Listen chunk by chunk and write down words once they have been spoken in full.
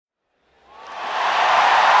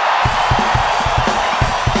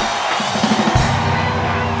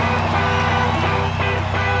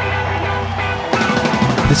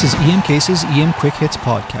This is EM Cases EM Quick Hits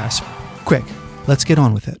podcast. Quick, let's get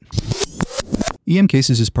on with it. EM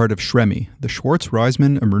Cases is part of SHREMI, the Schwartz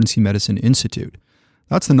Reisman Emergency Medicine Institute.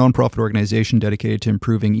 That's the nonprofit organization dedicated to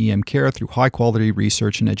improving EM care through high-quality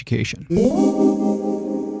research and education.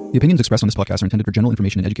 The opinions expressed on this podcast are intended for general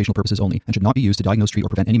information and educational purposes only and should not be used to diagnose, treat, or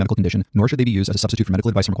prevent any medical condition, nor should they be used as a substitute for medical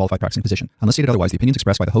advice from a qualified practicing physician. Unless stated otherwise, the opinions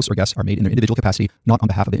expressed by the hosts or guests are made in their individual capacity, not on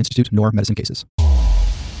behalf of the Institute nor Medicine Cases.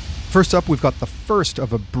 First up, we've got the first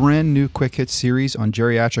of a brand new Quick Hit series on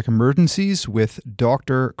geriatric emergencies with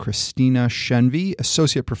Dr. Christina Shenvi,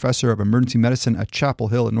 Associate Professor of Emergency Medicine at Chapel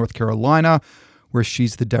Hill in North Carolina, where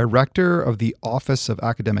she's the Director of the Office of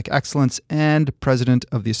Academic Excellence and President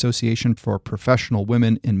of the Association for Professional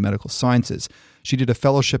Women in Medical Sciences. She did a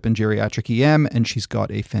fellowship in geriatric EM, and she's got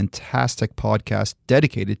a fantastic podcast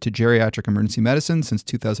dedicated to geriatric emergency medicine since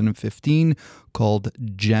 2015 called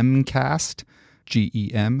GEMcast,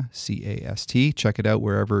 GEMcast. Check it out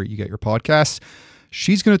wherever you get your podcasts.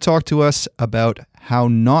 She's going to talk to us about how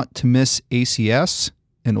not to miss ACS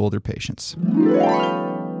in older patients.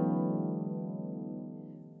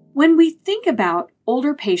 When we think about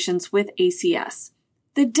older patients with ACS,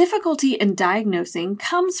 the difficulty in diagnosing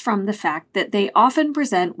comes from the fact that they often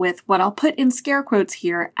present with what I'll put in scare quotes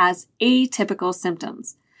here as atypical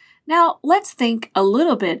symptoms. Now, let's think a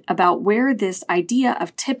little bit about where this idea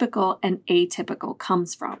of typical and atypical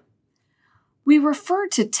comes from. We refer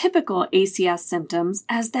to typical ACS symptoms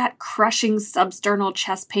as that crushing substernal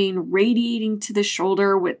chest pain radiating to the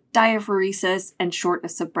shoulder with diaphoresis and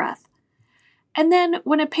shortness of breath. And then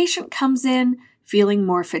when a patient comes in feeling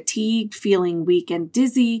more fatigued, feeling weak and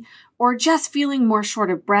dizzy, or just feeling more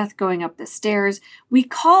short of breath going up the stairs, we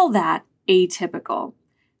call that atypical.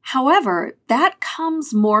 However, that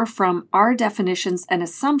comes more from our definitions and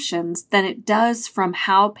assumptions than it does from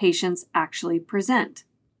how patients actually present.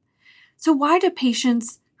 So why do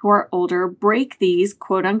patients who are older break these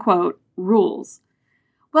quote-unquote rules?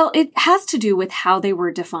 Well, it has to do with how they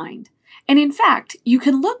were defined. And in fact, you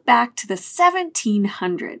can look back to the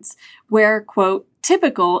 1700s where, quote,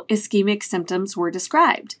 typical ischemic symptoms were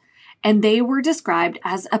described. And they were described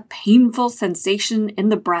as a painful sensation in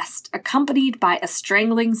the breast accompanied by a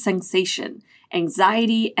strangling sensation,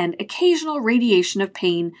 anxiety, and occasional radiation of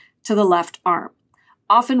pain to the left arm,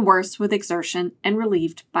 often worse with exertion and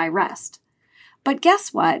relieved by rest. But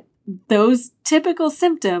guess what? Those typical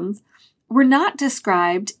symptoms were not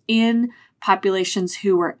described in populations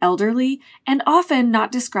who were elderly and often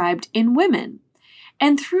not described in women.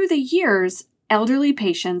 And through the years, elderly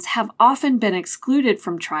patients have often been excluded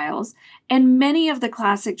from trials, and many of the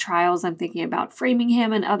classic trials, I'm thinking about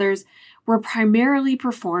Framingham and others, were primarily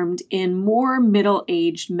performed in more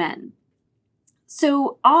middle-aged men.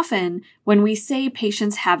 So often, when we say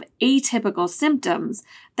patients have atypical symptoms,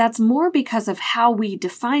 that's more because of how we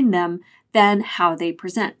define them than how they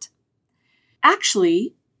present.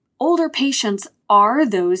 Actually, older patients are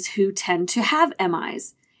those who tend to have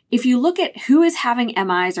MIs. If you look at who is having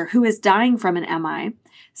MIs or who is dying from an MI,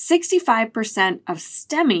 65% of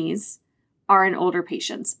STEMIs are in older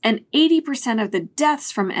patients, and 80% of the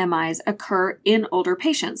deaths from MIs occur in older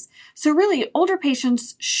patients. So really, older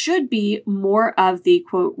patients should be more of the,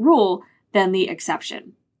 quote, rule than the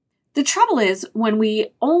exception. The trouble is, when we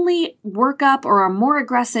only work up or are more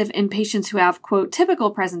aggressive in patients who have, quote,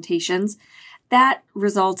 typical presentations, that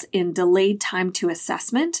results in delayed time to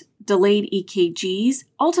assessment, delayed EKGs,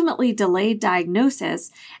 ultimately delayed diagnosis,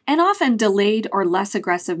 and often delayed or less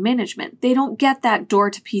aggressive management. They don't get that door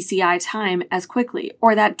to PCI time as quickly,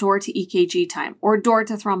 or that door to EKG time, or door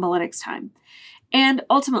to thrombolytics time. And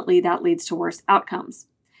ultimately, that leads to worse outcomes.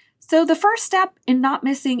 So the first step in not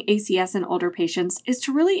missing ACS in older patients is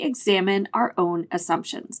to really examine our own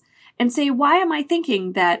assumptions and say, why am I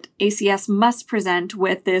thinking that ACS must present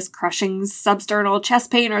with this crushing substernal chest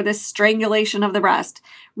pain or this strangulation of the breast?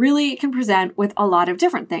 Really, it can present with a lot of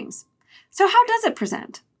different things. So how does it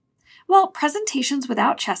present? Well, presentations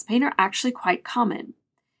without chest pain are actually quite common.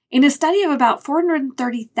 In a study of about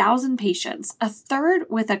 430,000 patients, a third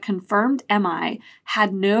with a confirmed MI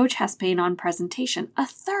had no chest pain on presentation. A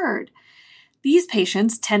third. These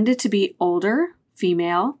patients tended to be older,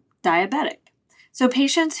 female, diabetic. So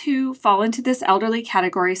patients who fall into this elderly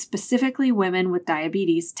category, specifically women with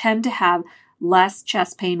diabetes, tend to have less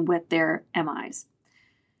chest pain with their MIs.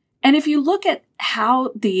 And if you look at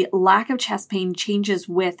how the lack of chest pain changes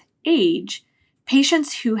with age,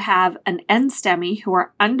 patients who have an NSTEMI who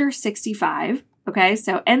are under 65, okay,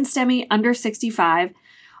 so NSTEMI under 65,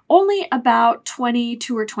 only about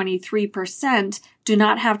 22 or 23% do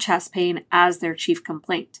not have chest pain as their chief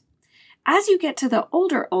complaint. As you get to the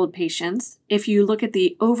older old patients, if you look at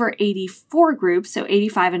the over 84 group, so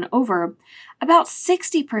 85 and over, about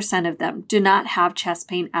 60% of them do not have chest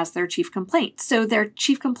pain as their chief complaint. So their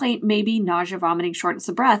chief complaint may be nausea, vomiting, shortness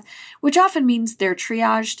of breath, which often means they're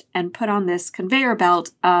triaged and put on this conveyor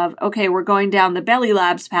belt of, okay, we're going down the belly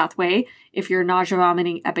labs pathway if you're nausea,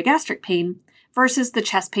 vomiting, epigastric pain, versus the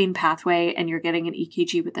chest pain pathway and you're getting an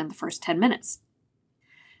EKG within the first 10 minutes.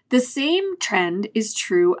 The same trend is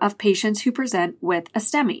true of patients who present with a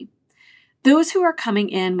STEMI. Those who are coming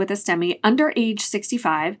in with a STEMI under age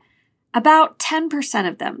 65, about 10%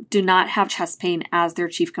 of them do not have chest pain as their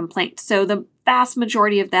chief complaint. So the vast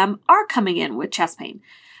majority of them are coming in with chest pain.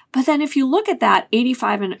 But then if you look at that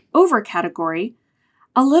 85 and over category,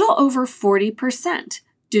 a little over 40%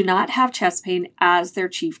 do not have chest pain as their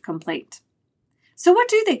chief complaint. So what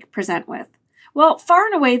do they present with? Well, far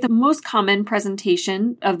and away, the most common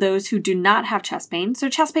presentation of those who do not have chest pain, so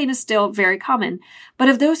chest pain is still very common, but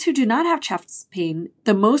of those who do not have chest pain,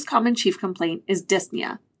 the most common chief complaint is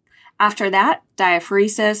dyspnea. After that,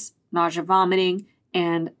 diaphoresis, nausea, vomiting,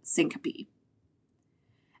 and syncope.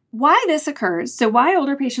 Why this occurs, so why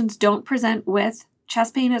older patients don't present with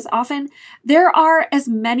chest pain as often, there are as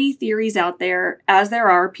many theories out there as there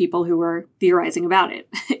are people who are theorizing about it.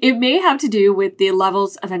 It may have to do with the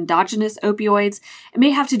levels of endogenous opioids. It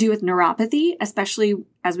may have to do with neuropathy, especially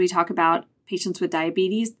as we talk about patients with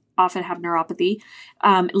diabetes often have neuropathy,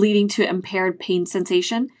 leading to impaired pain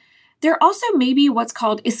sensation. There also may be what's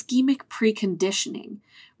called ischemic preconditioning,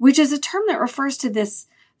 which is a term that refers to this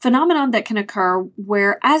phenomenon that can occur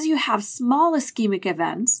where as you have small ischemic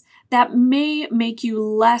events, that may make you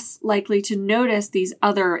less likely to notice these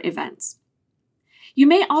other events. You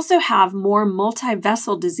may also have more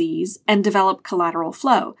multi-vessel disease and develop collateral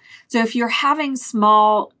flow. So if you're having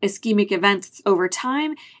small ischemic events over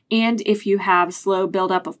time, and if you have slow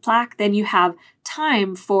buildup of plaque, then you have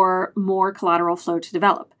time for more collateral flow to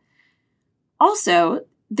develop. Also,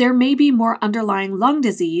 there may be more underlying lung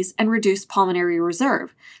disease and reduced pulmonary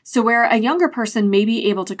reserve. So where a younger person may be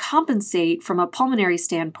able to compensate from a pulmonary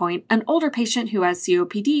standpoint, an older patient who has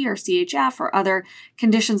COPD or CHF or other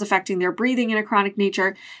conditions affecting their breathing in a chronic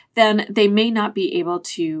nature, then they may not be able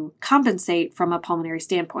to compensate from a pulmonary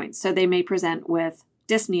standpoint. So they may present with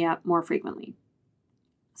dyspnea more frequently.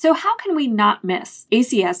 So how can we not miss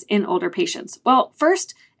ACS in older patients? Well,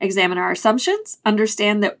 first, examine our assumptions,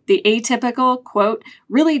 understand that the atypical, quote,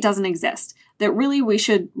 really doesn't exist, that really we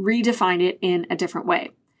should redefine it in a different way.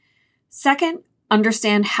 Second,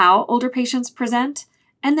 understand how older patients present.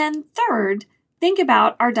 And then third, think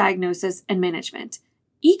about our diagnosis and management.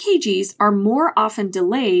 EKGs are more often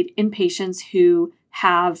delayed in patients who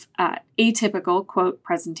have atypical, quote,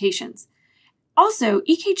 presentations. Also,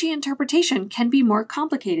 EKG interpretation can be more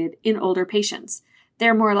complicated in older patients.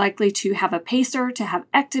 They're more likely to have a pacer, to have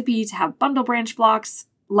ectopy, to have bundle branch blocks,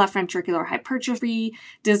 left ventricular hypertrophy,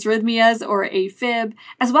 dysrhythmias or AFib,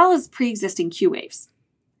 as well as pre-existing Q waves.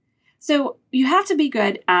 So you have to be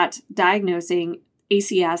good at diagnosing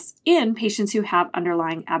ACS in patients who have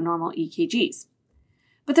underlying abnormal EKGs.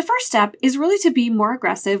 But the first step is really to be more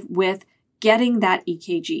aggressive with getting that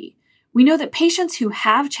EKG. We know that patients who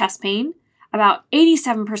have chest pain, about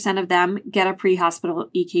 87% of them get a pre-hospital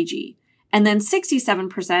EKG. And then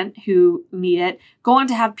 67% who need it go on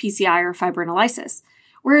to have PCI or fibrinolysis.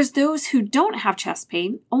 Whereas those who don't have chest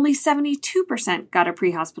pain, only 72% got a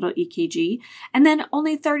pre-hospital EKG, and then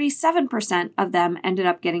only 37% of them ended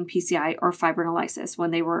up getting PCI or fibrinolysis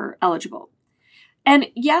when they were eligible. And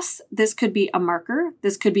yes, this could be a marker.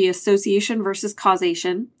 This could be association versus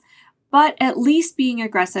causation. But at least being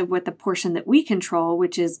aggressive with the portion that we control,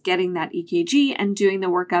 which is getting that EKG and doing the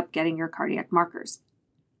workup, getting your cardiac markers.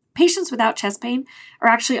 Patients without chest pain are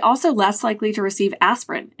actually also less likely to receive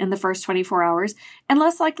aspirin in the first 24 hours and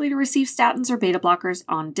less likely to receive statins or beta blockers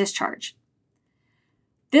on discharge.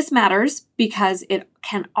 This matters because it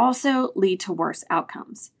can also lead to worse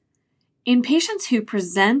outcomes. In patients who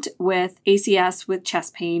present with ACS with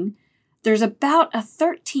chest pain, there's about a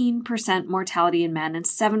 13% mortality in men and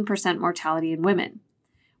 7% mortality in women,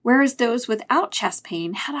 whereas those without chest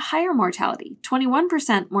pain had a higher mortality,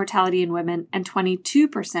 21% mortality in women and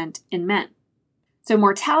 22% in men. So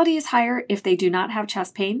mortality is higher if they do not have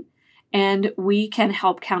chest pain, and we can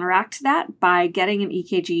help counteract that by getting an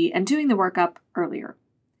EKG and doing the workup earlier.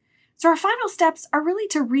 So our final steps are really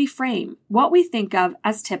to reframe what we think of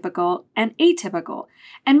as typical and atypical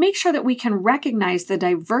and make sure that we can recognize the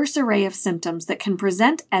diverse array of symptoms that can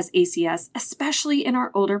present as ACS, especially in our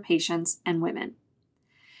older patients and women.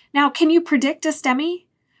 Now, can you predict a STEMI?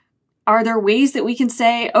 Are there ways that we can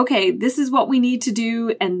say, okay, this is what we need to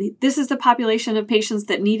do, and this is the population of patients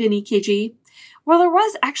that need an EKG? Well, there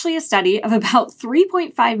was actually a study of about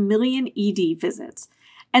 3.5 million ED visits,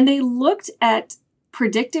 and they looked at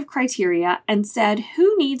predictive criteria and said,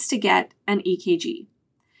 who needs to get an EKG?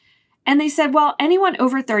 And they said, well, anyone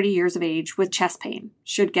over 30 years of age with chest pain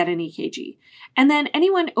should get an EKG. And then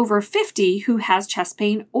anyone over 50 who has chest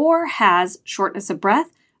pain or has shortness of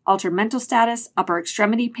breath, altered mental status, upper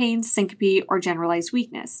extremity pain, syncope, or generalized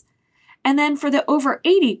weakness. And then for the over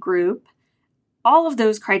 80 group, all of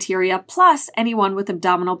those criteria plus anyone with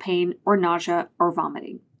abdominal pain or nausea or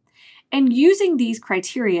vomiting. And using these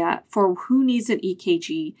criteria for who needs an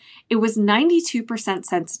EKG, it was 92%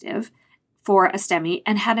 sensitive for a STEMI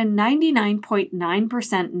and had a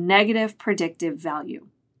 99.9% negative predictive value.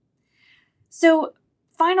 So,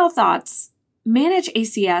 final thoughts. Manage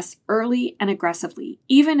ACS early and aggressively,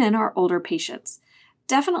 even in our older patients.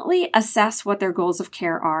 Definitely assess what their goals of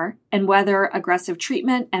care are and whether aggressive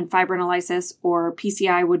treatment and fibrinolysis or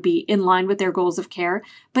PCI would be in line with their goals of care.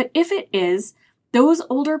 But if it is, those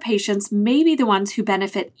older patients may be the ones who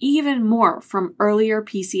benefit even more from earlier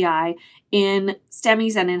PCI in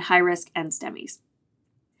STEMIs and in high-risk NSTEMIs.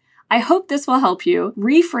 I hope this will help you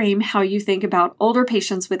reframe how you think about older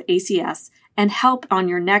patients with ACS and help on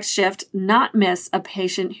your next shift not miss a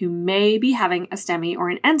patient who may be having a STEMI or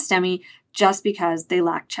an NSTEMI just because they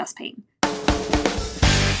lack chest pain.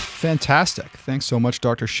 Fantastic. Thanks so much,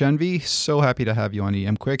 Dr. Shenvi. So happy to have you on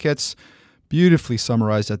EM Quick Hits. Beautifully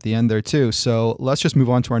summarized at the end there too. So let's just move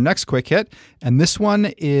on to our next quick hit. And this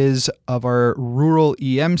one is of our Rural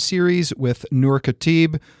EM series with Noor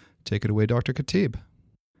Khatib. Take it away, Dr. Khatib.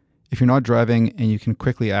 If you're not driving and you can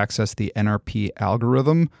quickly access the NRP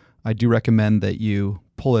algorithm, I do recommend that you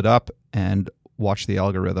pull it up and watch the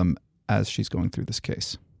algorithm as she's going through this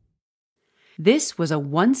case. This was a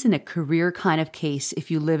once-in-a-career kind of case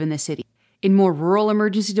if you live in the city. In more rural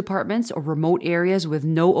emergency departments or remote areas with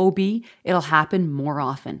no OB, it'll happen more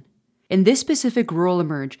often. In this specific rural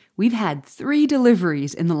emerge, we've had 3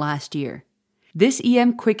 deliveries in the last year. This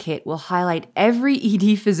EM Quick Hit will highlight every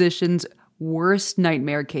ED physician's worst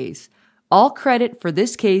nightmare case. All credit for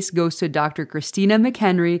this case goes to Dr. Christina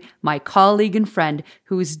McHenry, my colleague and friend,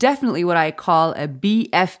 who is definitely what I call a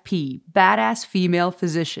BFP, badass female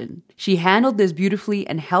physician. She handled this beautifully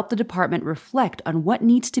and helped the department reflect on what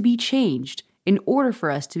needs to be changed in order for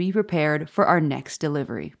us to be prepared for our next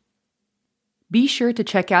delivery. Be sure to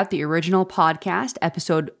check out the original podcast,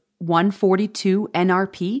 episode 142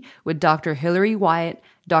 NRP, with Dr. Hilary Wyatt,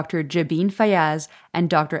 Dr. Jabin Fayaz, and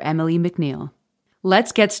Dr. Emily McNeil.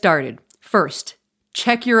 Let's get started. First,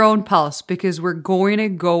 check your own pulse because we're going to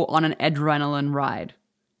go on an adrenaline ride.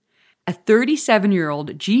 A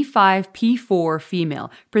 37-year-old G5P4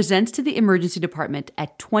 female presents to the emergency department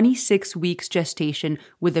at 26 weeks gestation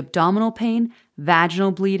with abdominal pain,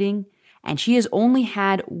 vaginal bleeding, and she has only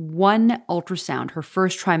had 1 ultrasound, her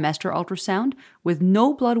first trimester ultrasound, with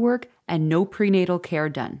no blood work and no prenatal care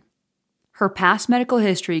done. Her past medical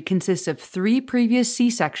history consists of 3 previous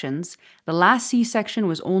C-sections. The last C-section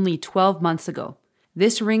was only 12 months ago.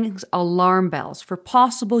 This rings alarm bells for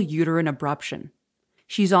possible uterine abruption.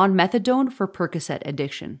 She's on methadone for Percocet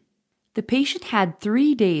addiction. The patient had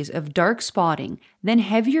 3 days of dark spotting, then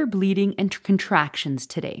heavier bleeding and contractions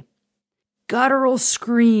today. Guttural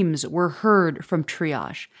screams were heard from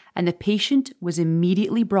triage, and the patient was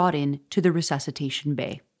immediately brought in to the resuscitation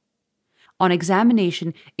bay. On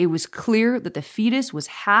examination, it was clear that the fetus was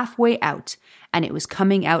halfway out and it was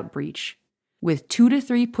coming out breech. With 2 to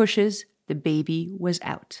 3 pushes, the baby was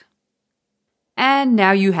out. And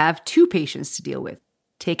now you have 2 patients to deal with.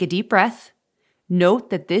 Take a deep breath. Note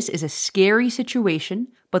that this is a scary situation,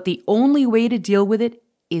 but the only way to deal with it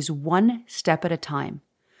is 1 step at a time.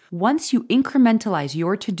 Once you incrementalize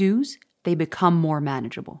your to-dos, they become more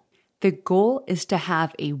manageable. The goal is to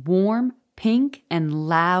have a warm, pink, and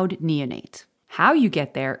loud neonate. How you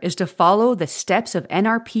get there is to follow the steps of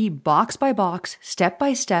NRP box by box, step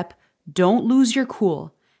by step. Don't lose your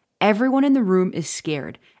cool. Everyone in the room is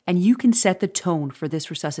scared, and you can set the tone for this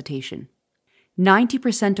resuscitation.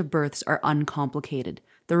 90% of births are uncomplicated.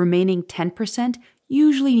 The remaining 10%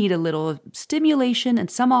 usually need a little stimulation and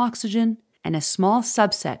some oxygen, and a small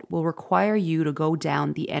subset will require you to go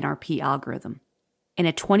down the NRP algorithm. In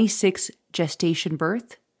a 26 gestation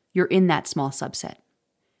birth, you're in that small subset.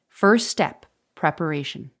 First step,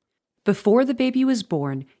 preparation. Before the baby was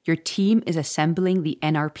born, your team is assembling the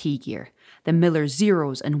NRP gear, the Miller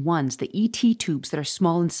zeros and ones, the ET tubes that are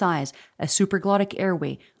small in size, a supraglottic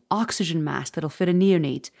airway, oxygen mask that'll fit a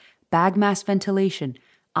neonate, bag mask ventilation,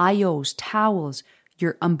 IOs, towels,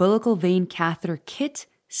 your umbilical vein catheter kit,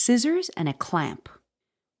 scissors and a clamp.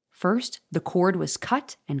 First, the cord was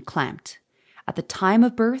cut and clamped. At the time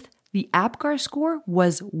of birth, the APGAR score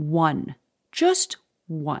was 1. Just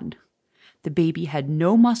 1. The baby had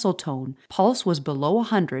no muscle tone, pulse was below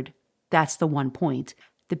 100, that's the 1 point.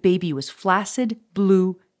 The baby was flaccid,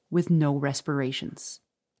 blue, with no respirations.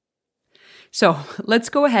 So let's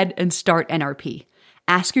go ahead and start NRP.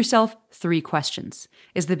 Ask yourself 3 questions.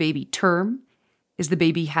 Is the baby term? Is the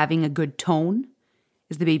baby having a good tone?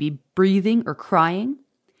 Is the baby breathing or crying?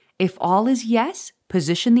 If all is yes,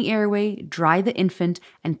 position the airway, dry the infant,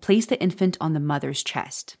 and place the infant on the mother's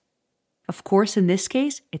chest. Of course, in this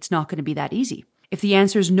case, it's not going to be that easy. If the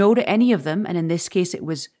answer is no to any of them, and in this case it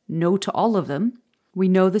was no to all of them, we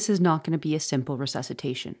know this is not going to be a simple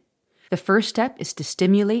resuscitation. The first step is to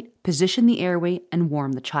stimulate, position the airway, and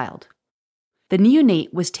warm the child. The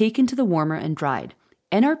neonate was taken to the warmer and dried.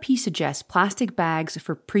 NRP suggests plastic bags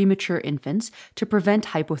for premature infants to prevent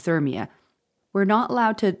hypothermia. We're not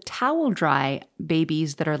allowed to towel dry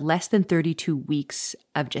babies that are less than 32 weeks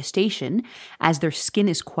of gestation, as their skin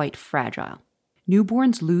is quite fragile.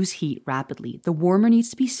 Newborns lose heat rapidly. The warmer needs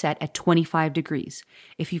to be set at 25 degrees.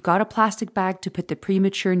 If you've got a plastic bag to put the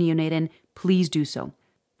premature neonate in, please do so.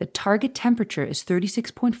 The target temperature is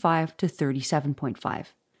 36.5 to 37.5.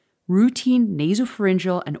 Routine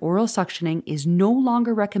nasopharyngeal and oral suctioning is no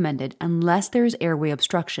longer recommended unless there is airway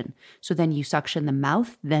obstruction, so then you suction the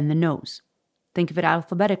mouth, then the nose. Think of it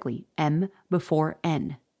alphabetically, M before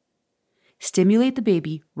N. Stimulate the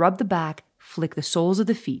baby, rub the back, flick the soles of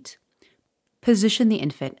the feet. Position the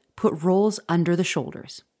infant, put rolls under the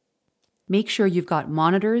shoulders. Make sure you've got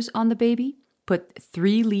monitors on the baby, put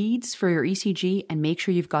 3 leads for your ECG, and make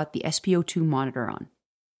sure you've got the SpO2 monitor on.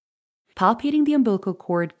 Palpating the umbilical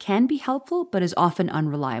cord can be helpful, but is often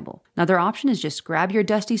unreliable. Another option is just grab your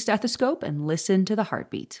dusty stethoscope and listen to the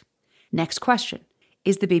heartbeat. Next question.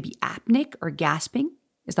 Is the baby apneic or gasping?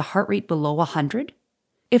 Is the heart rate below 100?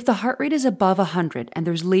 If the heart rate is above 100 and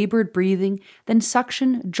there's labored breathing, then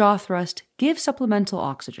suction, jaw thrust, give supplemental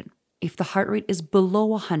oxygen. If the heart rate is below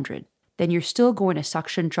 100, then you're still going to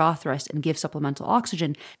suction, jaw thrust, and give supplemental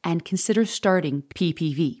oxygen, and consider starting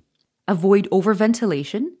PPV. Avoid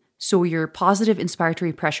overventilation. So your positive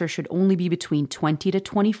inspiratory pressure should only be between 20 to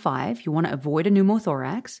 25. You want to avoid a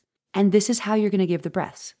pneumothorax. And this is how you're going to give the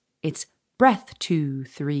breaths. It's breath 2,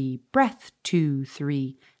 3, breath 2,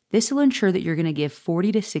 3. This will ensure that you're going to give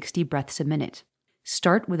 40 to 60 breaths a minute.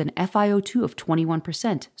 Start with an FiO2 of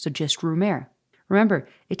 21%, so just room air. Remember,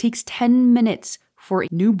 it takes 10 minutes for a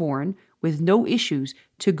newborn with no issues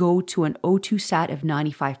to go to an O2 sat of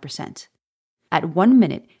 95%. At 1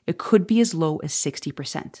 minute, it could be as low as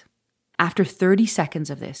 60%. After 30 seconds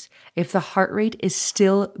of this, if the heart rate is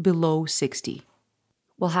still below 60,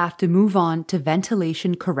 we'll have to move on to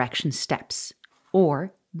ventilation correction steps,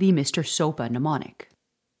 or the Mr. SOPA mnemonic.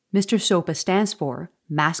 Mr. SOPA stands for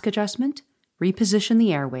mask adjustment, reposition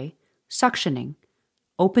the airway, suctioning,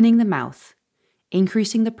 opening the mouth,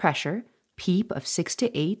 increasing the pressure, PEEP of 6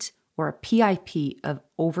 to 8, or a PIP of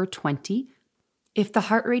over 20. If the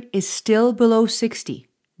heart rate is still below 60,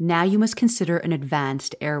 now you must consider an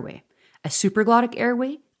advanced airway, a supraglottic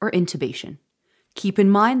airway, or intubation. Keep in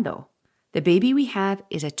mind, though, the baby we have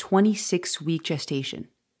is a 26-week gestation.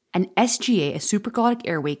 An SGA, a supraglottic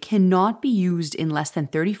airway, cannot be used in less than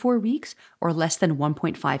 34 weeks or less than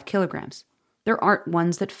 1.5 kilograms. There aren't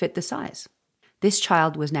ones that fit the size. This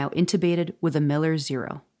child was now intubated with a Miller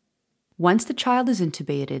 0. Once the child is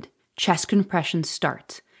intubated, chest compressions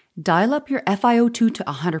start. Dial up your FiO2 to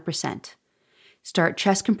 100%. Start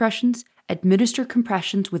chest compressions. Administer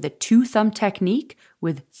compressions with a 2-thumb technique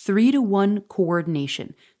with 3-to-1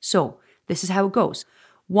 coordination. So this is how it goes.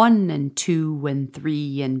 1 and 2 and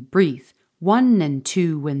 3 and breathe. 1 and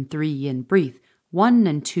 2 and 3 and breathe. 1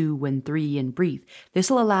 and 2 and 3 and breathe. This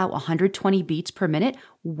will allow 120 beats per minute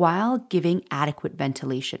while giving adequate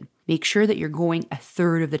ventilation. Make sure that you're going a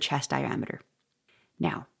third of the chest diameter.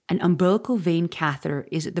 Now, an umbilical vein catheter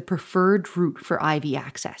is the preferred route for IV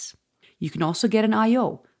access. You can also get an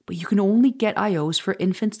IO, but you can only get IOs for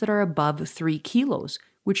infants that are above 3 kilos,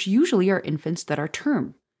 which usually are infants that are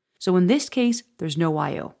term. So in this case, there's no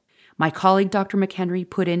IO. My colleague, Dr. McHenry,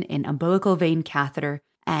 put in an umbilical vein catheter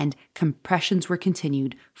and compressions were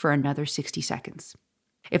continued for another 60 seconds.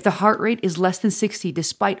 If the heart rate is less than 60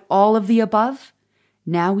 despite all of the above,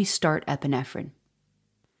 now we start epinephrine.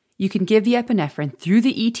 You can give the epinephrine through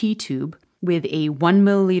the ET tube with a 1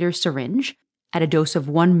 milliliter syringe at a dose of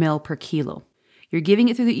 1 ml per kilo. You're giving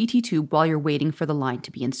it through the ET tube while you're waiting for the line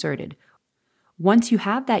to be inserted. Once you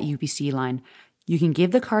have that UVC line, you can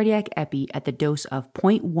give the cardiac epi at the dose of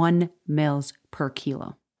 0.1 mils per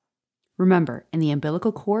kilo. Remember, in the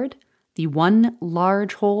umbilical cord, the one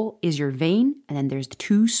large hole is your vein, and then there's the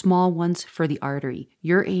two small ones for the artery.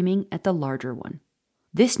 You're aiming at the larger one.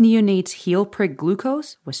 This neonate's heel prick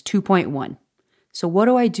glucose was 2.1. So what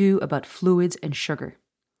do I do about fluids and sugar?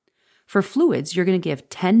 For fluids, you're going to give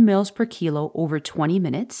 10 mils per kilo over 20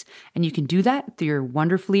 minutes, and you can do that through your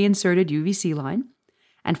wonderfully inserted UVC line.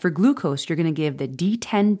 And for glucose, you're going to give the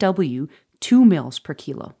D10W 2 mils per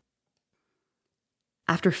kilo.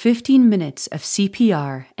 After 15 minutes of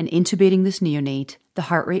CPR and intubating this neonate, the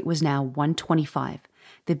heart rate was now 125.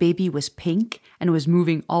 The baby was pink and was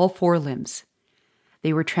moving all 4 limbs.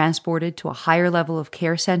 They were transported to a higher level of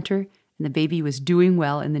care center, and the baby was doing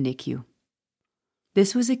well in the NICU.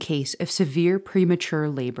 This was a case of severe premature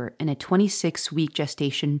labor in a 26-week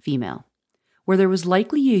gestation female, where there was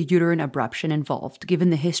likely a uterine abruption involved given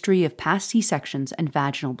the history of past C-sections and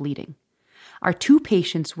vaginal bleeding. Our 2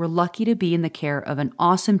 patients were lucky to be in the care of an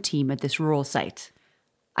awesome team at this rural site.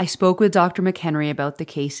 I spoke with Dr. McHenry about the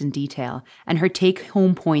case in detail, and her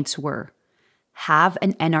take-home points were: have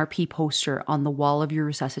an NRP poster on the wall of your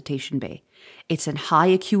resuscitation bay. It's a high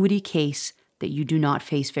acuity case that you do not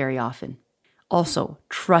face very often. Also,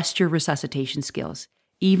 trust your resuscitation skills.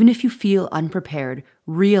 Even if you feel unprepared,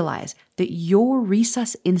 realize that your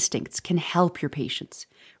resus instincts can help your patients.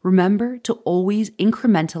 Remember to always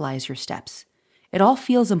incrementalize your steps. It all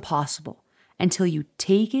feels impossible until you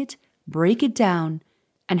take it, break it down,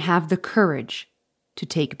 and have the courage to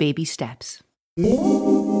take baby steps.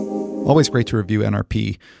 Always great to review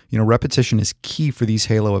NRP. Repetition is key for these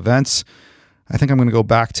Halo events. I think I'm going to go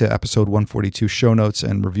back to episode 142 show notes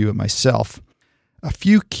and review it myself. A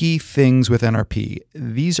few key things with NRP.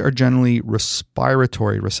 These are generally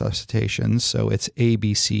respiratory resuscitations, so it's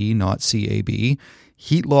ABC, not CAB.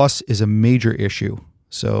 Heat loss is a major issue.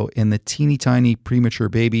 So in the teeny tiny premature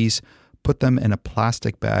babies, put them in a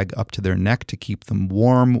plastic bag up to their neck to keep them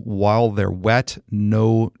warm while they're wet,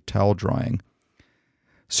 no towel drying.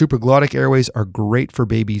 Supraglottic airways are great for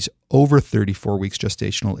babies over 34 weeks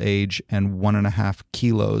gestational age and 1.5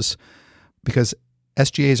 kilos because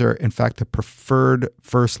SGAs are, in fact, the preferred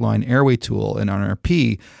first-line airway tool in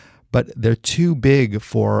NRP, but they're too big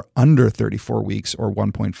for under 34 weeks or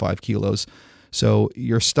 1.5 kilos. So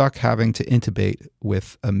you're stuck having to intubate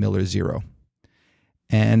with a Miller Zero.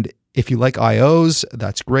 And if you like IOs,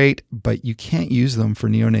 that's great, but you can't use them for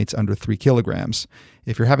neonates under 3 kilograms.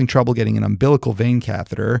 If you're having trouble getting an umbilical vein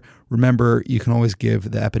catheter, remember you can always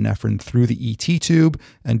give the epinephrine through the ET tube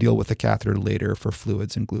and deal with the catheter later for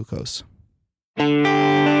fluids and glucose.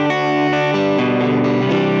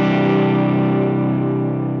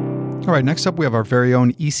 All right, next up we have our very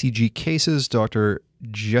own ECG cases, Dr.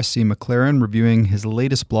 Jesse McLaren, reviewing his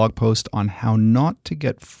latest blog post on how not to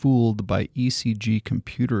get fooled by ECG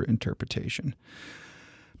computer interpretation.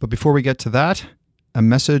 But before we get to that, a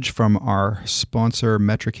message from our sponsor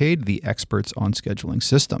Metricade, the experts on scheduling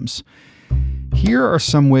systems. Here are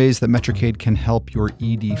some ways that Metricade can help your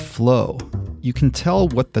ED flow. You can tell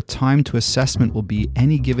what the time to assessment will be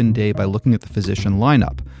any given day by looking at the physician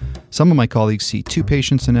lineup. Some of my colleagues see 2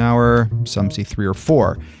 patients an hour, some see 3 or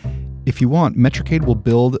 4. If you want, Metricade will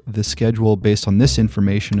build the schedule based on this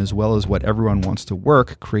information as well as what everyone wants to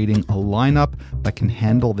work, creating a lineup that can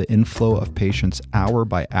handle the inflow of patients hour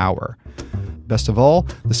by hour. Best of all,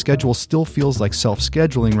 the schedule still feels like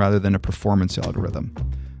self-scheduling rather than a performance algorithm.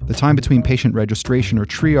 The time between patient registration or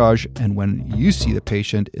triage and when you see the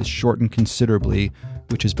patient is shortened considerably,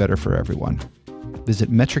 which is better for everyone. Visit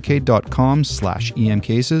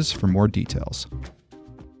metricade.com/emcases for more details.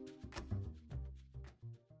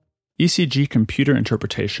 ECG computer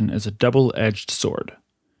interpretation is a double-edged sword.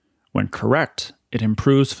 When correct, it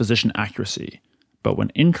improves physician accuracy, but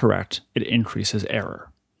when incorrect, it increases error.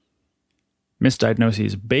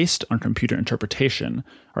 Misdiagnoses based on computer interpretation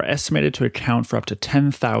are estimated to account for up to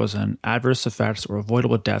 10,000 adverse effects or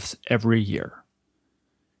avoidable deaths every year.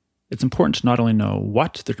 It's important to not only know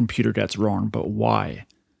what the computer gets wrong, but why,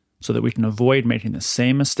 so that we can avoid making the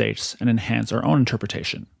same mistakes and enhance our own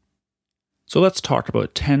interpretation. So let's talk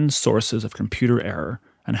about 10 sources of computer error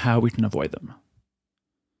and how we can avoid them.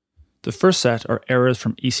 The first set are errors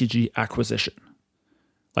from ECG acquisition.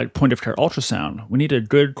 Like point-of-care ultrasound, we need a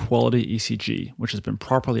good quality ECG, which has been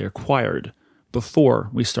properly acquired before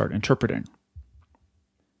we start interpreting.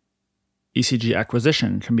 ECG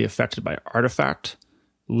acquisition can be affected by artifact,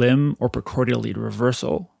 limb or precordial lead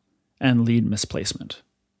reversal, and lead misplacement.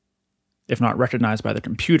 If not recognized by the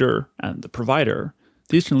computer and the provider,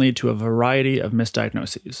 these can lead to a variety of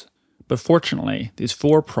misdiagnoses, but fortunately, these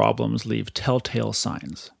 4 problems leave telltale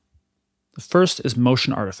signs. The first is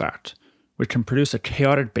motion artifact, which can produce a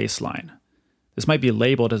chaotic baseline. This might be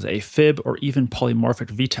labeled as AFib or even polymorphic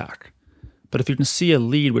VTAC, but if you can see a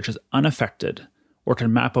lead which is unaffected or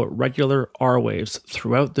can map out regular R waves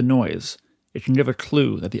throughout the noise, it can give a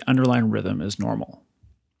clue that the underlying rhythm is normal.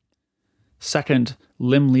 Second,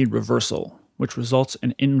 limb lead reversal, which results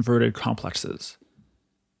in inverted complexes.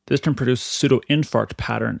 This can produce pseudo-infarct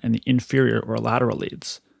pattern in the inferior or lateral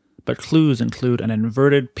leads, but clues include an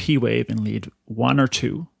inverted P wave in lead 1 or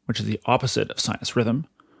 2, which is the opposite of sinus rhythm,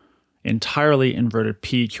 entirely inverted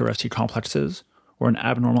P-QRST complexes, or an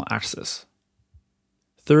abnormal axis.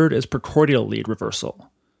 Third is precordial lead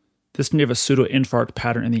reversal. This can give a pseudo-infarct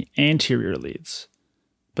pattern in the anterior leads,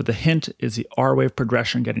 but the hint is the R wave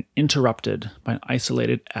progression getting interrupted by an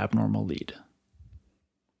isolated abnormal lead.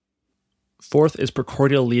 Fourth is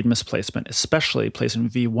precordial lead misplacement, especially placing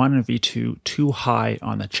V1 and V2 too high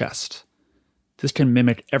on the chest. This can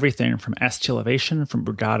mimic everything from ST elevation from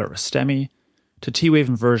Brugada or STEMI to T-wave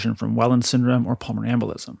inversion from Whelan syndrome or pulmonary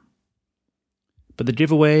embolism. But the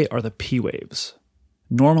giveaway are the P waves.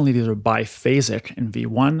 Normally these are biphasic in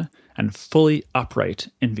V1 and fully upright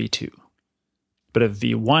in V2. But if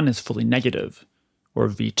V1 is fully negative, or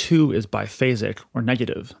V2 is biphasic or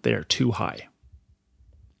negative, they are too high.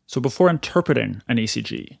 So before interpreting an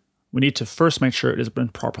ECG, we need to first make sure it has been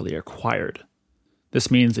properly acquired.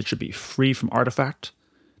 This means it should be free from artifact.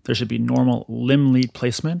 There should be normal limb lead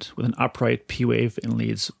placement with an upright P wave in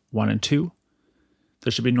leads 1 and 2.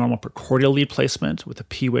 There should be normal precordial lead placement with a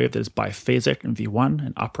P wave that is biphasic in V1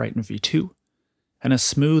 and upright in V2, and a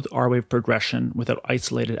smooth R wave progression without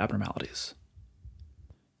isolated abnormalities.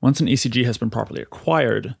 Once an ECG has been properly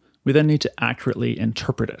acquired, we then need to accurately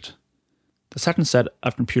interpret it. The second set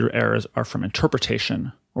of computer errors are from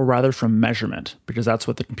interpretation, or rather from measurement, because that's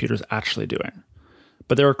what the computer is actually doing.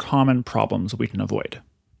 But there are common problems we can avoid.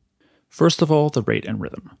 First of all, the rate and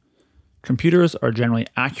rhythm. Computers are generally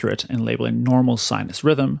accurate in labeling normal sinus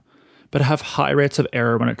rhythm, but have high rates of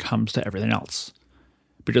error when it comes to everything else,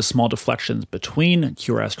 because small deflections between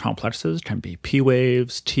QRS complexes can be P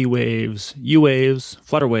waves, T waves, U waves,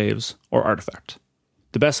 flutter waves, or artifact.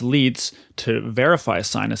 The best leads to verify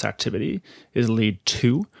sinus activity is lead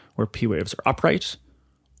 2, where P waves are upright,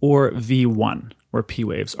 or V1, where P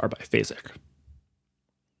waves are biphasic.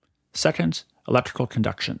 Second, electrical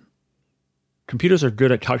conduction. Computers are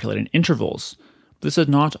good at calculating intervals, but this is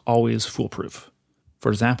not always foolproof. For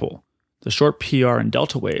example, the short PR and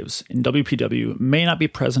delta waves in WPW may not be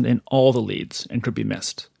present in all the leads and could be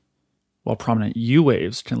missed, while prominent U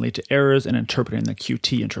waves can lead to errors in interpreting the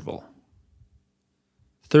QT interval.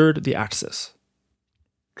 Third, the axis.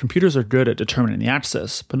 Computers are good at determining the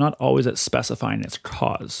axis, but not always at specifying its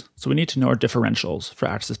cause, so we need to know our differentials for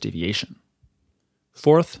axis deviation.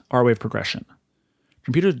 Fourth, R-wave progression.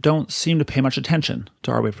 Computers don't seem to pay much attention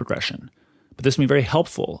to R-wave progression, but this can be very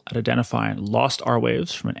helpful at identifying lost R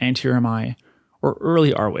waves from an anterior MI or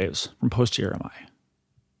early R waves from posterior MI.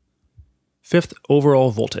 Fifth,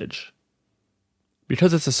 overall voltage.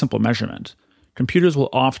 Because it's a simple measurement, computers will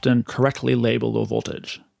often correctly label low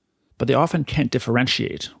voltage, but they often can't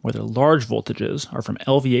differentiate whether large voltages are from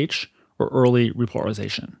LVH or early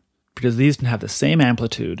repolarization, because these can have the same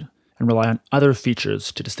amplitude and rely on other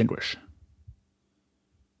features to distinguish.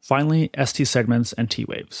 Finally, ST segments and T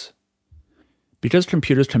waves. Because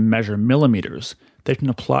computers can measure millimeters, they can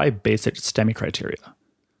apply basic STEMI criteria.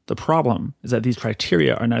 The problem is that these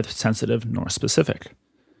criteria are neither sensitive nor specific.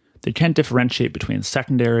 They can't differentiate between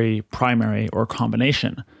secondary, primary, or a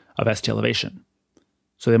combination of ST elevation.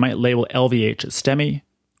 So they might label LVH as STEMI,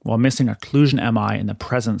 while missing occlusion MI in the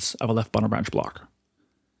presence of a left bundle branch block.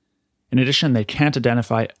 In addition, they can't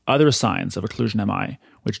identify other signs of occlusion MI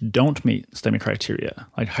which don't meet STEMI criteria,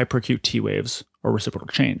 like hyperacute T waves or reciprocal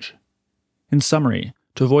change. In summary,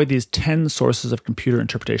 to avoid these 10 sources of computer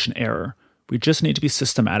interpretation error, we just need to be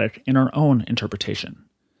systematic in our own interpretation,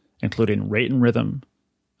 including rate and rhythm,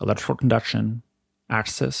 electrical conduction,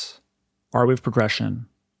 axis, R-wave progression,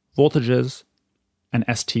 voltages, and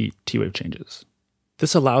ST T-wave changes.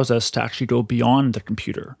 This allows us to actually go beyond the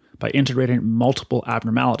computer by integrating multiple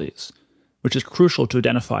abnormalities, which is crucial to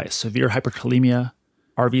identify severe hyperkalemia,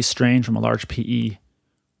 RV strain from a large PE,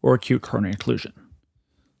 or acute coronary occlusion.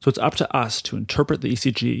 So it's up to us to interpret the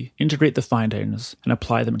ECG, integrate the findings, and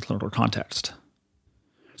apply them in clinical context.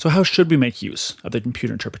 So how should we make use of the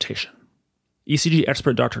computer interpretation? ECG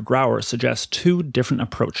expert Dr. Grauer suggests 2 different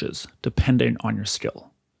approaches depending on your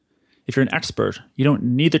skill. If you're an expert, you don't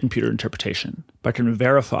need the computer interpretation, but can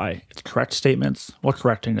verify its correct statements while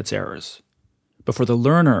correcting its errors. But for the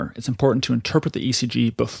learner, it's important to interpret the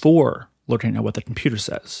ECG before looking at what the computer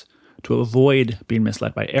says, to avoid being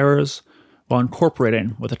misled by errors while incorporating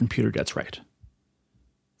what the computer gets right.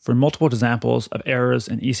 For multiple examples of errors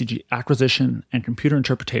in ECG acquisition and computer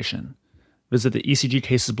interpretation, visit the ECG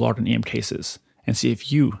Cases blog on EM Cases and see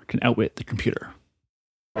if you can outwit the computer.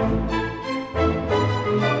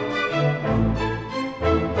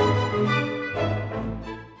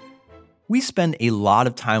 We spend a lot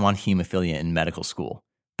of time on hemophilia in medical school,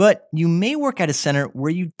 but you may work at a center where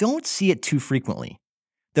you don't see it too frequently.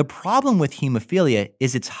 The problem with hemophilia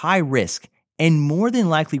is it's high risk, and more than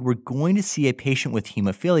likely we're going to see a patient with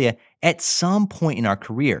hemophilia at some point in our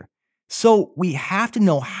career. So we have to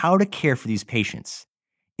know how to care for these patients.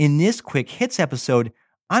 In this Quick Hits episode,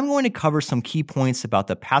 I'm going to cover some key points about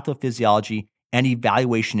the pathophysiology and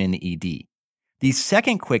evaluation in the ED. The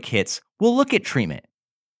second Quick Hits will look at treatment.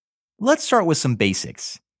 Let's start with some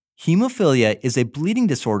basics. Hemophilia is a bleeding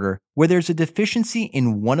disorder where there's a deficiency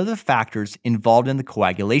in one of the factors involved in the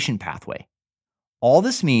coagulation pathway. All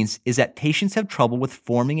this means is that patients have trouble with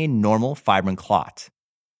forming a normal fibrin clot.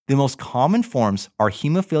 The most common forms are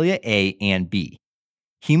hemophilia A and B.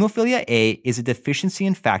 Hemophilia A is a deficiency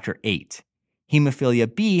in factor 8.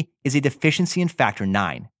 Hemophilia B is a deficiency in factor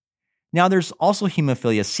 9. Now there's also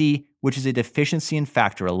hemophilia C, which is a deficiency in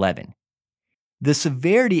factor 11. The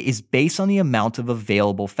severity is based on the amount of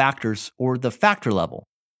available factors, or the factor level.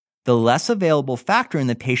 The less available factor in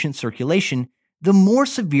the patient's circulation, the more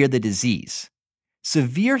severe the disease.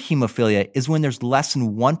 Severe hemophilia is when there's less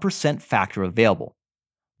than 1% factor available.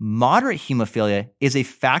 Moderate hemophilia is a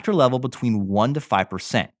factor level between 1 to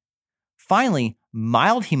 5%. Finally,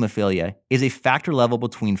 mild hemophilia is a factor level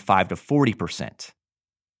between 5 to 40%.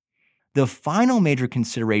 The final major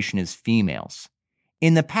consideration is females.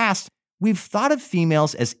 In the past, we've thought of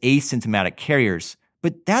females as asymptomatic carriers,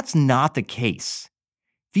 but that's not the case.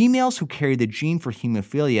 Females who carry the gene for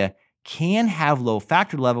hemophilia can have low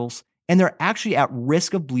factor levels, and they're actually at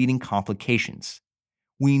risk of bleeding complications.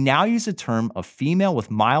 We now use the term of female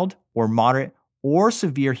with mild or moderate or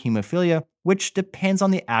severe hemophilia, which depends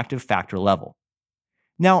on the active factor level.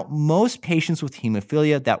 Now, most patients with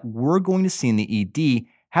hemophilia that we're going to see in the ED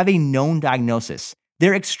have a known diagnosis.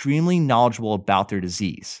 They're extremely knowledgeable about their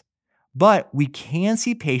disease. But we can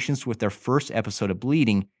see patients with their first episode of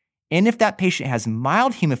bleeding, and if that patient has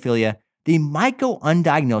mild hemophilia, they might go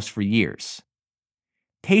undiagnosed for years.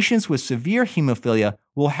 Patients with severe hemophilia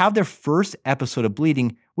will have their first episode of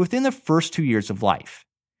bleeding within the first 2 years of life.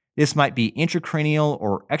 This might be intracranial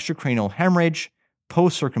or extracranial hemorrhage,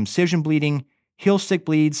 post-circumcision bleeding, heel stick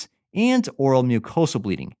bleeds, and oral mucosal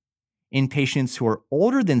bleeding. In patients who are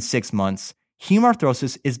older than 6 months,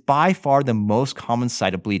 hemarthrosis is by far the most common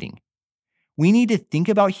site of bleeding. We need to think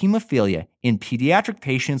about hemophilia in pediatric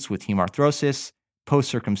patients with hemarthrosis,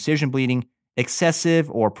 post-circumcision bleeding,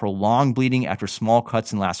 excessive or prolonged bleeding after small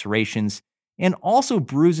cuts and lacerations, and also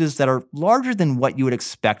bruises that are larger than what you would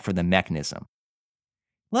expect for the mechanism.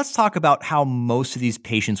 Let's talk about how most of these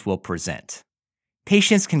patients will present.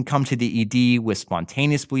 Patients can come to the ED with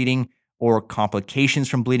spontaneous bleeding or complications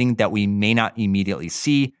from bleeding that we may not immediately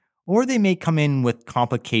see, or they may come in with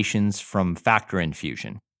complications from factor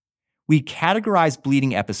infusion. We categorize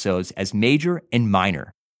bleeding episodes as major and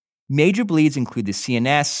minor. Major bleeds include the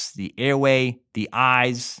CNS, the airway, the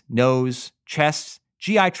eyes, nose, chest,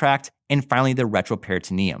 GI tract, and finally the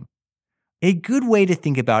retroperitoneum. A good way to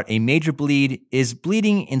think about a major bleed is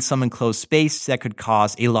bleeding in some enclosed space that could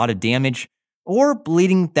cause a lot of damage, or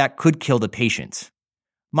bleeding that could kill the patient.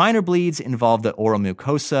 Minor bleeds involve the oral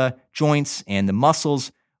mucosa, joints, and the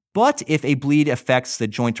muscles, but if a bleed affects the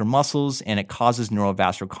joint or muscles and it causes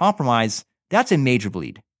neurovascular compromise, that's a major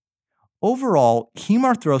bleed. Overall,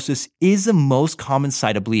 hemarthrosis is the most common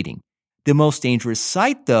site of bleeding. The most dangerous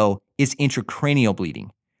site, though, is intracranial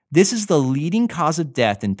bleeding. This is the leading cause of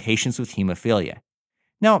death in patients with hemophilia.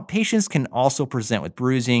 Now, patients can also present with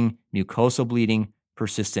bruising, mucosal bleeding,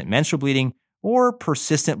 persistent menstrual bleeding, or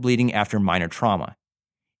persistent bleeding after minor trauma.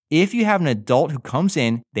 If you have an adult who comes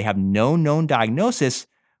in, they have no known diagnosis,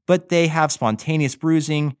 but they have spontaneous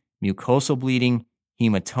bruising, mucosal bleeding,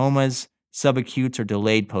 hematomas, subacute or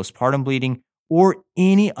delayed postpartum bleeding, or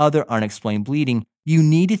any other unexplained bleeding, you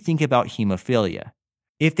need to think about hemophilia.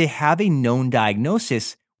 If they have a known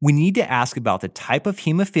diagnosis, we need to ask about the type of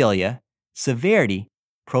hemophilia, severity,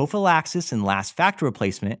 prophylaxis and last factor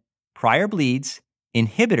replacement, prior bleeds,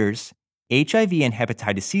 inhibitors, HIV and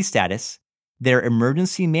hepatitis C status, their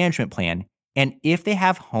emergency management plan, and if they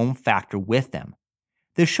have home factor with them.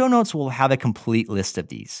 The show notes will have a complete list of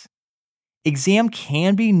these. Exam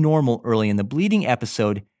can be normal early in the bleeding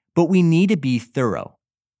episode, but we need to be thorough.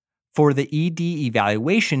 For the ED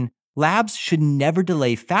evaluation, labs should never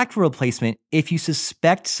delay factor replacement if you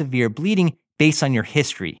suspect severe bleeding based on your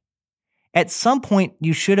history. At some point,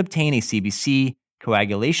 you should obtain a CBC,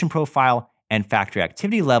 coagulation profile, and factor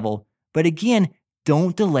activity level, but again,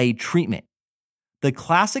 don't delay treatment. The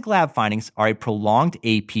classic lab findings are a prolonged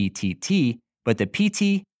APTT, but the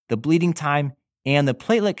PT, the bleeding time, and the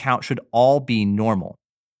platelet count should all be normal.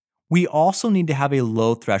 We also need to have a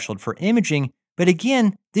low threshold for imaging, but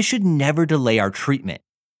again, this should never delay our treatment.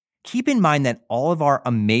 Keep in mind that all of our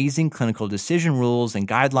amazing clinical decision rules and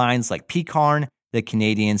guidelines like PCARN, the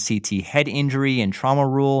Canadian CT head injury and trauma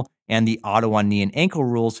rule, and the Ottawa knee and ankle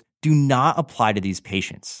rules do not apply to these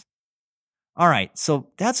patients. All right, so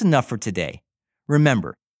that's enough for today.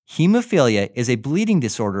 Remember, hemophilia is a bleeding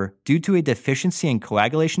disorder due to a deficiency in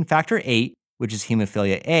coagulation factor 8, which is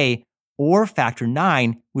hemophilia A, or factor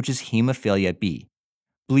 9, which is hemophilia B.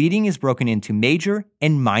 Bleeding is broken into major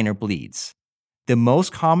and minor bleeds. The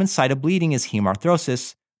most common site of bleeding is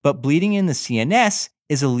hemarthrosis, but bleeding in the CNS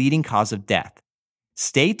is a leading cause of death.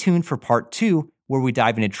 Stay tuned for part 2, where we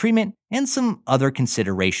dive into treatment and some other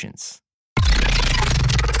considerations.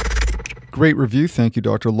 Great review. Thank you,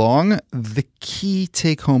 Dr. Long. The key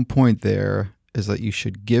take-home point there is that you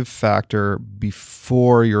should give factor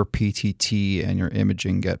before your PTT and your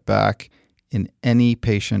imaging get back in any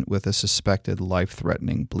patient with a suspected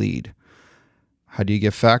life-threatening bleed. How do you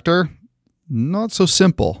give factor? Not so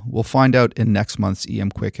simple. We'll find out in next month's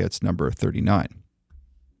EM Quick Hits number 39.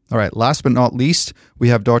 All right, last but not least, we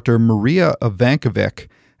have Dr. Maria Ivankovic,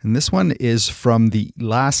 and this one is from the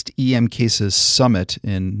last EM Cases Summit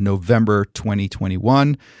in November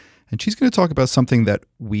 2021. And she's going to talk about something that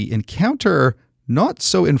we encounter not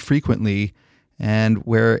so infrequently and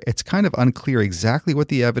where it's kind of unclear exactly what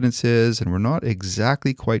the evidence is and we're not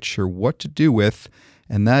exactly quite sure what to do with,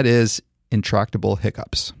 and that is intractable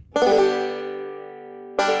hiccups.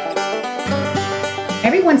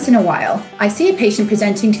 Every once in a while, I see a patient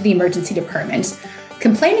presenting to the emergency department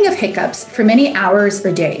complaining of hiccups for many hours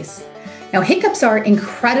or days. Now, hiccups are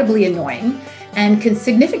incredibly annoying and can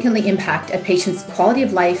significantly impact a patient's quality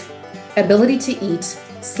of life, ability to eat,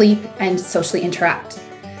 sleep, and socially interact.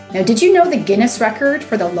 Now, did you know the Guinness record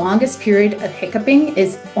for the longest period of hiccuping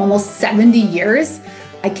is almost 70 years?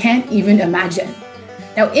 I can't even imagine.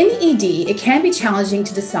 Now, in the ED, it can be challenging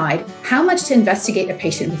to decide how much to investigate a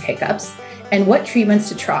patient with hiccups and what treatments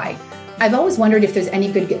to try. I've always wondered if there's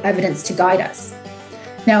any good evidence to guide us.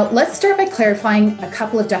 Now, let's start by clarifying a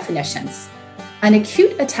couple of definitions. An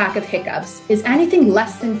acute attack of hiccups is anything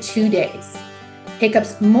less than 2 days.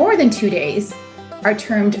 Hiccups more than 2 days are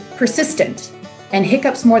termed persistent, and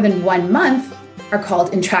hiccups more than 1 month are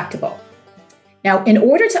called intractable. Now, in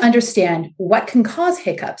order to understand what can cause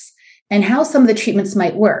hiccups and how some of the treatments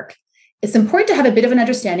might work, it's important to have a bit of an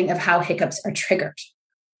understanding of how hiccups are triggered.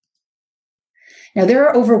 Now, there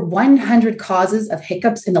are over 100 causes of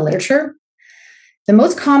hiccups in the literature. The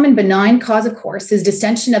most common benign cause, of course, is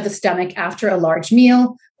distension of the stomach after a large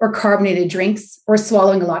meal or carbonated drinks or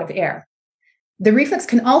swallowing a lot of air. The reflex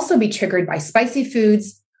can also be triggered by spicy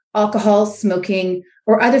foods, alcohol, smoking,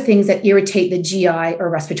 or other things that irritate the GI or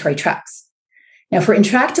respiratory tracts. Now, for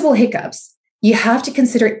intractable hiccups, you have to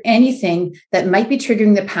consider anything that might be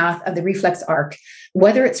triggering the path of the reflex arc,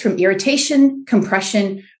 whether it's from irritation,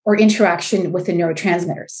 compression, or interaction with the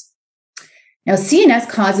neurotransmitters. Now, CNS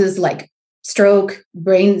causes like stroke,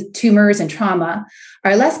 brain tumors, and trauma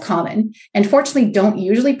are less common and fortunately don't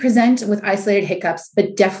usually present with isolated hiccups,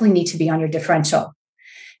 but definitely need to be on your differential.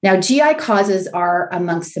 Now, GI causes are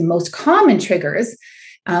amongst the most common triggers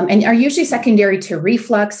and are usually secondary to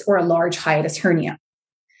reflux or a large hiatus hernia.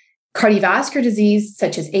 Cardiovascular disease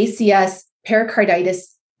such as ACS,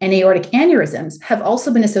 pericarditis, and aortic aneurysms have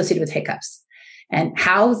also been associated with hiccups. And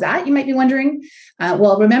how is that, you might be wondering?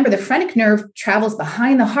 Well, remember, the phrenic nerve travels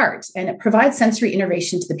behind the heart and it provides sensory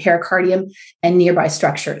innervation to the pericardium and nearby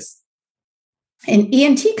structures. And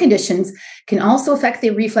ENT conditions can also affect the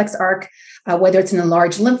reflex arc, whether it's in a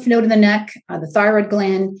large lymph node in the neck, the thyroid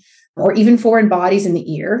gland, or even foreign bodies in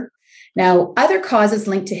the ear. Now, other causes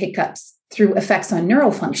linked to hiccups through effects on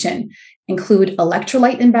neural function include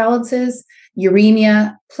electrolyte imbalances,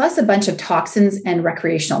 uremia, plus a bunch of toxins and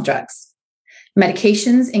recreational drugs.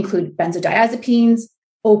 Medications include benzodiazepines,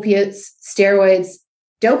 opiates, steroids,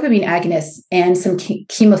 dopamine agonists, and some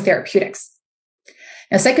chemotherapeutics.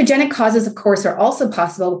 Now, psychogenic causes, of course, are also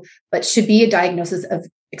possible, but should be a diagnosis of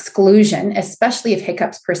exclusion, especially if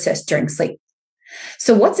hiccups persist during sleep.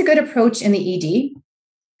 So what's a good approach in the ED?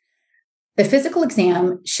 The physical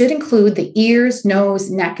exam should include the ears, nose,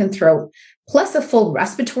 neck, and throat, plus a full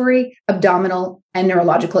respiratory, abdominal, and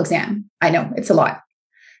neurological exam. I know, it's a lot.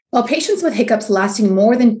 While patients with hiccups lasting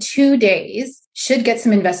more than 2 days should get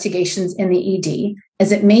some investigations in the ED,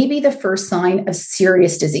 as it may be the first sign of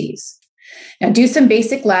serious disease. Now, do some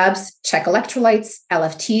basic labs, check electrolytes,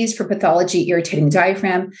 LFTs for pathology irritating the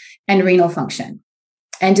diaphragm, and renal function.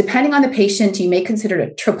 And depending on the patient, you may consider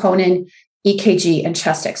a troponin, EKG, and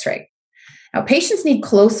chest x-ray. Now, patients need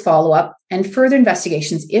close follow-up and further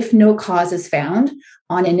investigations if no cause is found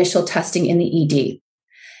on initial testing in the ED.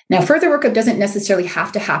 Now, further workup doesn't necessarily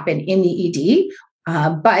have to happen in the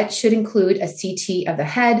ED, but should include a CT of the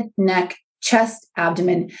head, neck, chest,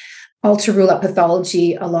 abdomen, to rule out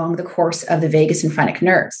pathology along the course of the vagus and phrenic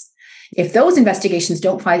nerves. If those investigations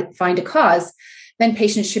don't find a cause, then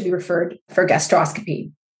patients should be referred for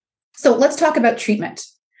gastroscopy. So let's talk about treatment.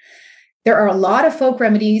 There are a lot of folk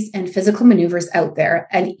remedies and physical maneuvers out there,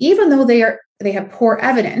 and even though they have poor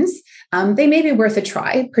evidence, they may be worth a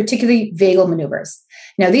try, particularly vagal maneuvers.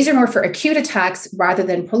 Now, these are more for acute attacks rather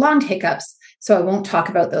than prolonged hiccups, so I won't talk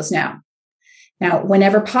about those now. Now,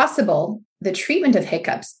 whenever possible, the treatment of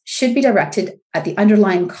hiccups should be directed at the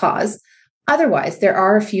underlying cause. Otherwise, there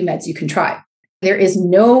are a few meds you can try. There is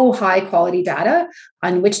no high-quality data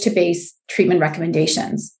on which to base treatment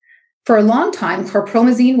recommendations. For a long time,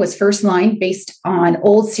 chlorpromazine was first line based on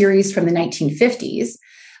old series from the 1950s,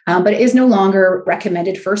 but it is no longer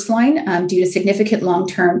recommended first line due to significant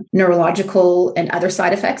long-term neurological and other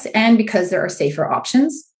side effects, and because there are safer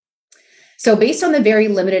options. So based on the very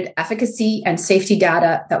limited efficacy and safety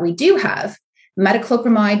data that we do have,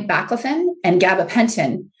 metoclopramide, baclofen, and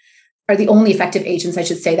gabapentin are the only effective agents, I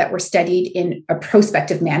should say, that were studied in a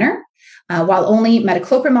prospective manner, while only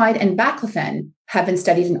metoclopramide and baclofen have been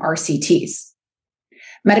studied in RCTs.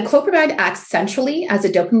 Metoclopramide acts centrally as a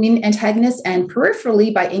dopamine antagonist and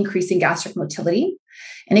peripherally by increasing gastric motility,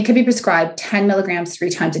 and it can be prescribed 10 milligrams 3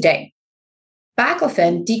 times a day.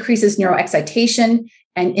 Baclofen decreases neuroexcitation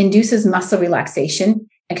and induces muscle relaxation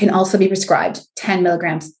and can also be prescribed 10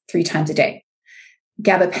 milligrams 3 times a day.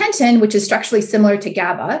 Gabapentin, which is structurally similar to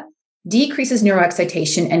GABA, decreases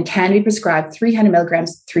neuroexcitation and can be prescribed 300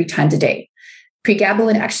 milligrams 3 times a day.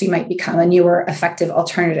 Pregabalin actually might become a newer effective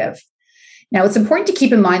alternative. Now, it's important to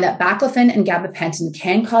keep in mind that baclofen and gabapentin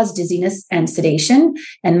can cause dizziness and sedation,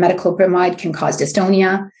 and metoclopramide can cause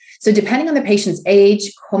dystonia. So depending on the patient's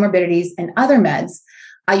age, comorbidities, and other meds,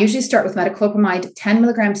 I usually start with metoclopramide 10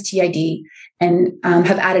 milligrams TID and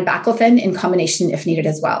have added baclofen in combination if needed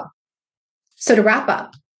as well. So to wrap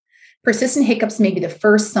up, persistent hiccups may be the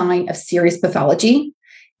first sign of serious pathology.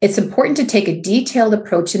 It's important to take a detailed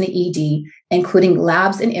approach in the ED, including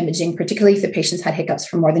labs and imaging, particularly if the patient's had hiccups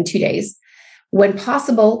for more than 2 days. When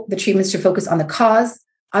possible, the treatments should focus on the cause.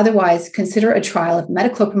 Otherwise, consider a trial of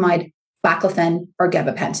metoclopramide, baclofen, or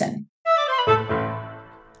gabapentin.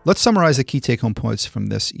 Let's summarize the key take-home points from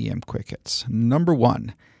this EM Quick Hits. Number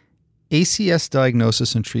 1, ACS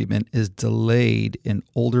diagnosis and treatment is delayed in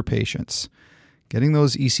older patients. Getting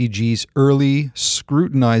those ECGs early,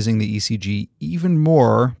 scrutinizing the ECG even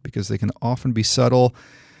more because they can often be subtle.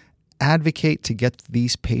 Advocate to get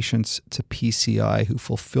these patients to PCI who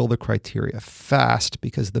fulfill the criteria fast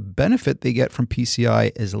because the benefit they get from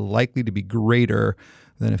PCI is likely to be greater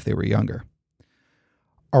than if they were younger.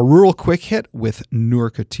 Our rural quick hit with Noor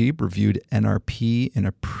Khatib reviewed NRP in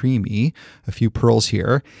a preemie. A few pearls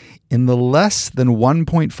here. In the less than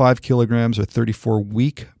 1.5 kilograms or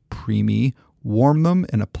 34-week preemie, warm them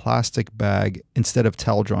in a plastic bag instead of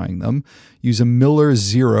towel drying them. Use a Miller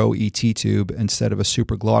Zero ET tube instead of a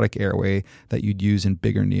supraglottic airway that you'd use in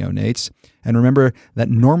bigger neonates. And remember that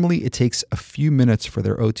normally it takes a few minutes for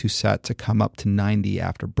their O2 sat to come up to 90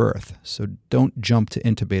 after birth. So don't jump to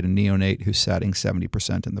intubate a neonate who's satting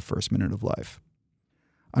 70% in the first minute of life.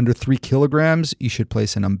 Under 3 kilograms, you should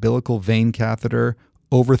place an umbilical vein catheter.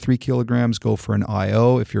 Over 3 kilograms, go for an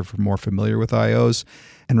IO if you're more familiar with IOs.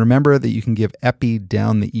 And remember that you can give epi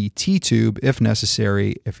down the ET tube if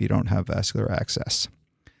necessary if you don't have vascular access.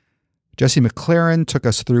 Jesse McLaren took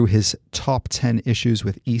us through his top 10 issues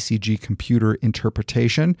with ECG computer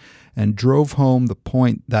interpretation and drove home the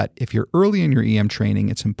point that if you're early in your EM training,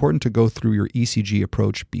 it's important to go through your ECG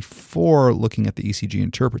approach before looking at the ECG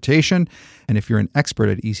interpretation. And if you're an expert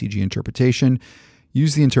at ECG interpretation,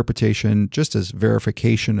 use the interpretation just as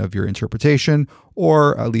verification of your interpretation,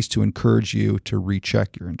 or at least to encourage you to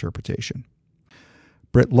recheck your interpretation.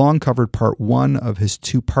 Britt Long covered part 1 of his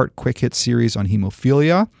 2-part quick hit series on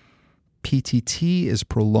hemophilia. PTT is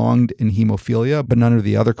prolonged in hemophilia, but none of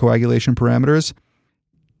the other coagulation parameters.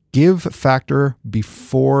 Give factor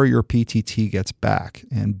before your PTT gets back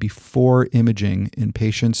and before imaging in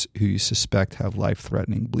patients who you suspect have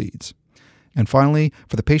life-threatening bleeds. And finally,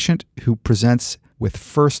 for the patient who presents with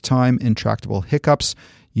first-time intractable hiccups,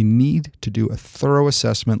 you need to do a thorough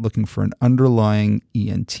assessment looking for an underlying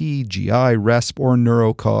ENT, GI, RESP, or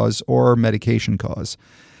neuro cause or medication cause.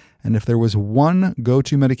 And if there was one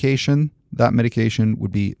go-to medication, that medication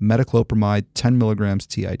would be metoclopramide 10 milligrams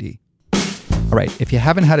TID. All right, if you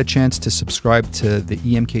haven't had a chance to subscribe to the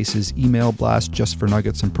EM Cases email blast just for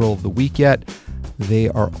nuggets and pearl of the week yet, they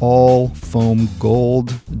are all foam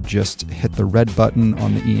gold. Just hit the red button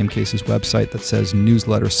on the EM Cases website that says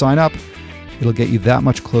newsletter sign up. It'll get you that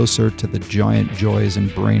much closer to the giant joys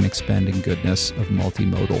and brain-expanding goodness of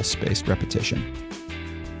multimodal spaced repetition.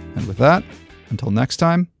 And with that, until next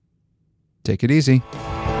time, take it easy.